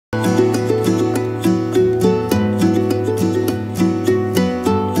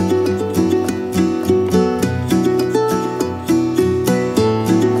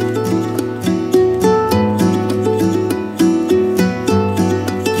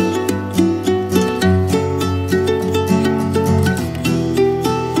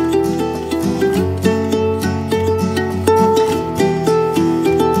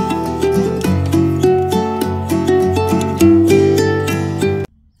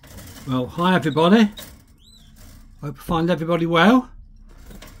Well, hi everybody. Hope I find everybody well.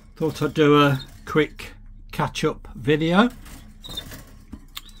 Thought I'd do a quick catch-up video.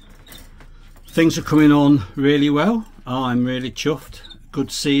 Things are coming on really well. I'm really chuffed.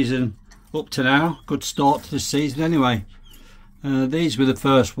 Good season up to now. Good start to the season anyway. These were the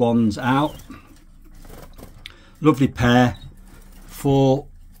first ones out. Lovely pair. 4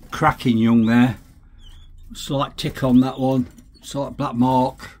 cracking young there. Slight tick on that one. Slight black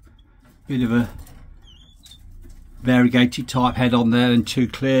mark. Bit of a variegated type head on there and 2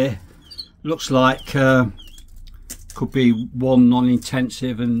 clear. Looks like could be 1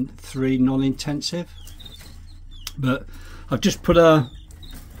 non-intensive and 3 non-intensive. But I've just put a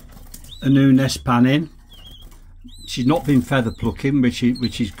new nest pan in. She's not been feather plucking, which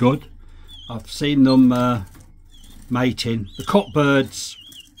is good. I've seen them mating. The cockbirds,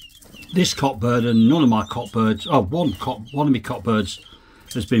 this cockbird and none of my cockbirds. Oh, one of my cockbirds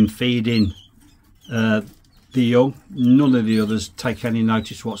has been feeding the young. None of the others take any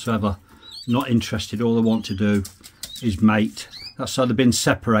notice whatsoever. Not interested. All they want to do is mate. That's how they've been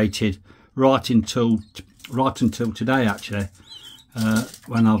separated right until today, actually,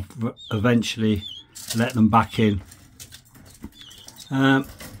 when I've eventually let them back in.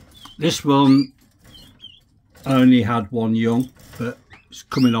 This one only had 1 young, but it's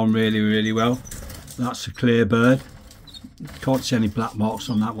coming on really well. That's a clear bird. Can't see any black marks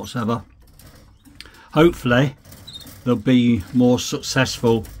on that whatsoever. Hopefully they'll be more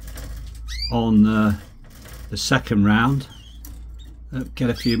successful on the second round. Get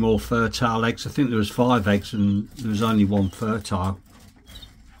a few more fertile eggs. I think there was 5 eggs and there was only 1 fertile.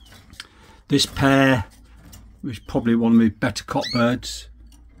 This pair, which is probably one of my better cockbirds,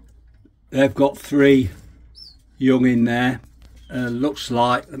 they've got 3 young in there. Looks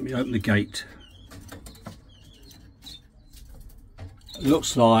like, let me open the gate.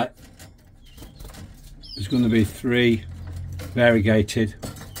 Looks like there's going to be 3 variegated,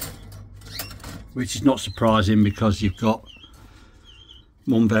 which is not surprising because you've got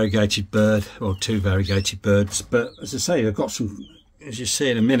 1 variegated bird or 2 variegated birds. But as I say, I've got some, as you see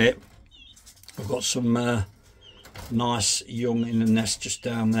in a minute, I've got some nice young in the nest just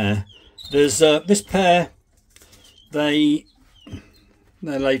down there. There's this pair, they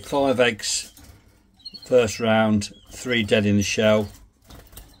laid 5 eggs first round, 3 dead in the shell.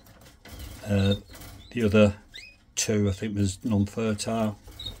 The other 2 I think was non-fertile.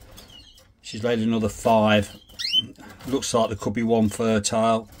 She's laid another 5. Looks like there could be 1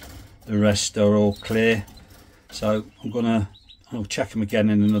 fertile. The rest are all clear. So I'll check them again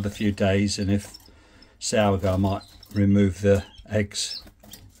in another few days, and if see how I go, I might remove the eggs,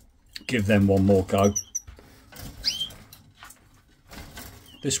 give them 1 more go.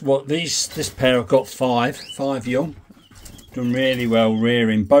 This pair have got 5 young. Done really well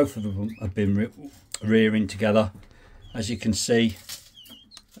rearing. Both of them have been rearing together, as you can see.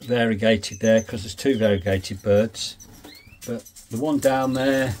 Variegated there because there's 2 variegated birds, but the one down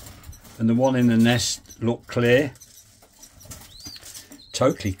there and the one in the nest look clear,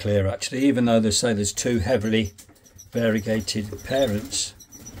 totally clear actually, even though they say there's 2 heavily variegated parents.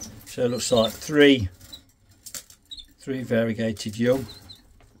 So it looks like 3 variegated young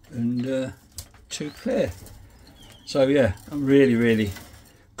and 2 clear. So yeah, I'm really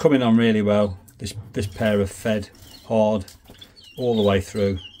coming on really well. This pair have fed hard all the way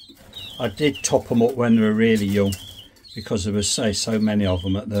through. I did top them up when they were really young because there was so many of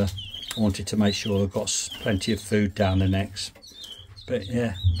them I wanted to make sure they've got plenty of food down their necks. But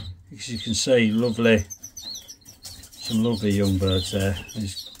yeah, as you can see, some lovely young birds there.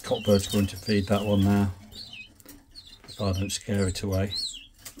 This cockbird's going to feed that one now, if I don't scare it away.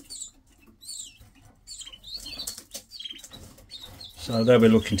 So they'll be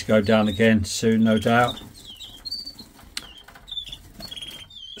looking to go down again soon, no doubt.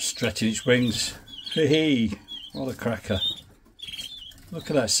 Stretching its wings. Hee, what a cracker. Look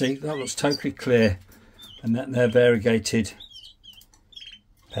at that, see, that looks totally clear. And they're variegated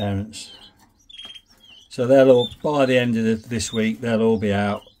parents. So they'll all, by the end of this week, they'll all be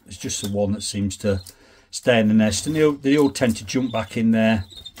out. It's just the one that seems to stay in the nest. And they all tend to jump back in there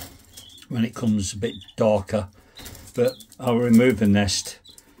when it comes a bit darker. But I'll remove the nest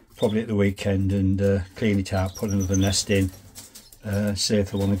probably at the weekend and clean it out, put another nest in, see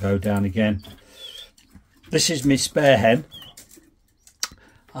if they want to go down again. This is my spare hen.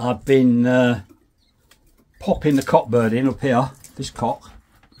 I've been popping the cockbird in up here, this cock,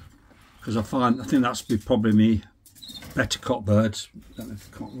 because I think that's probably me better cockbirds.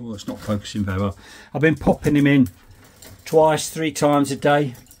 Oh, it's not focusing very well. I've been popping him in 2-3 times a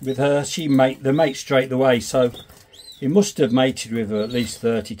day with her. They mate straight away, so he must have mated with her at least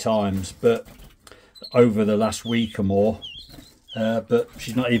 30 times, but over the last week or more. But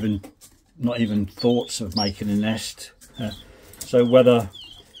she's not even thoughts of making a nest. So whether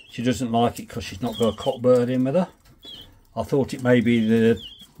she doesn't like it because she's not got a cockbird in with her, I thought it may be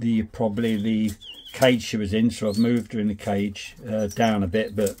probably the cage she was in, so I've moved her in the cage down a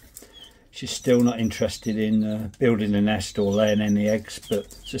bit, but she's still not interested in building a nest or laying any eggs.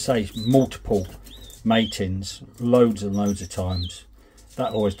 But to say multiple matings, loads and loads of times,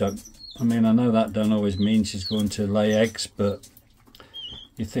 that always don't, I mean, I know that don't always mean she's going to lay eggs, but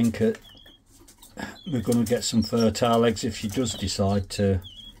you think that we're going to get some fertile eggs if she does decide to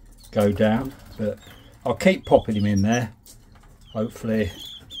go down. But I'll keep popping him in there. Hopefully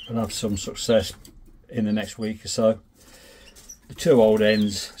I'll have some success in the next week or so. The two old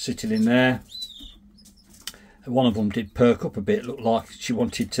hens sitting in there. One of them did perk up a bit, looked like she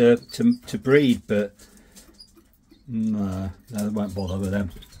wanted to breed, but no, they won't bother with them.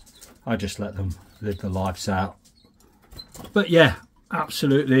 I just let them live their lives out. But yeah,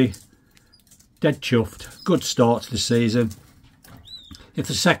 absolutely dead chuffed. Good start to the season. If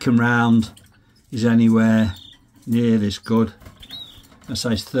the second round is anywhere near this good, I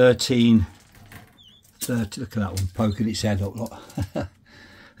say it's 13, 30, look at that one poking its head up, look.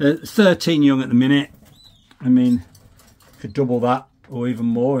 13 young at the minute. I mean, could double that or even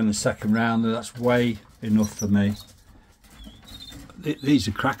more in the second round. That's way enough for me. These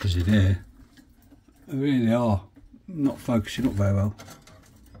are crackers in here. They really are. Not focusing up very well.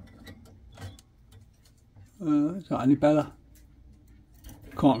 Is that any better?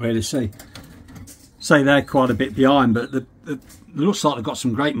 Can't really see. Say they're quite a bit behind, but it looks like they've got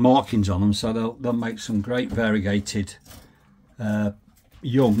some great markings on them, so they'll make some great variegated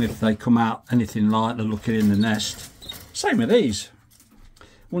young if they come out anything like they're looking in the nest. Same with these.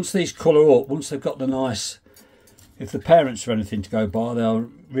 Once these colour up, once they've got the nice, if the parents are anything to go by, they're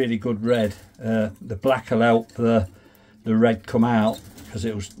really good red. The black will help the red come out because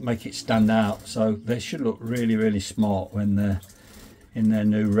it will make it stand out. So they should look really, really smart when they're in their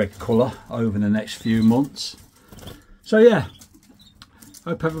new red colour over the next few months. So yeah,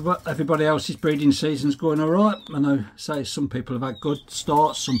 hope everybody else's breeding season's going all right. I know, say some people have had good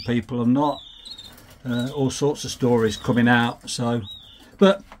starts, some people have not. All sorts of stories coming out. So,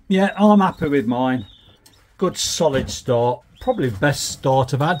 but yeah, I'm happy with mine. Good solid start, probably the best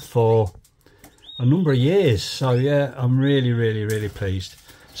start I've had for a number of years. So yeah, I'm really, really, really pleased.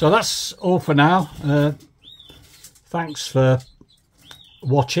 So that's all for now. Thanks for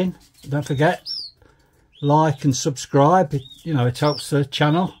watching. Don't forget, like and subscribe. You know, it helps the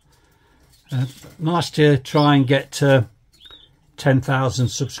channel. Nice to try and get to 10,000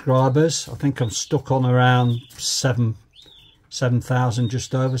 subscribers. I think I'm stuck on around 7,000,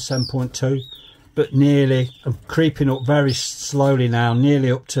 just over 7.2, but nearly, I'm creeping up very slowly now,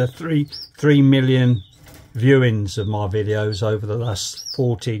 nearly up to 3 million viewings of my videos over the last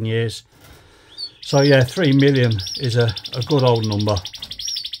 14 years. So yeah, 3 million is a good old number.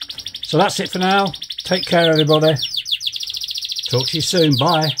 So that's it for now. Take care, everybody. Talk to you soon.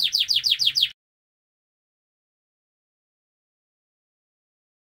 Bye.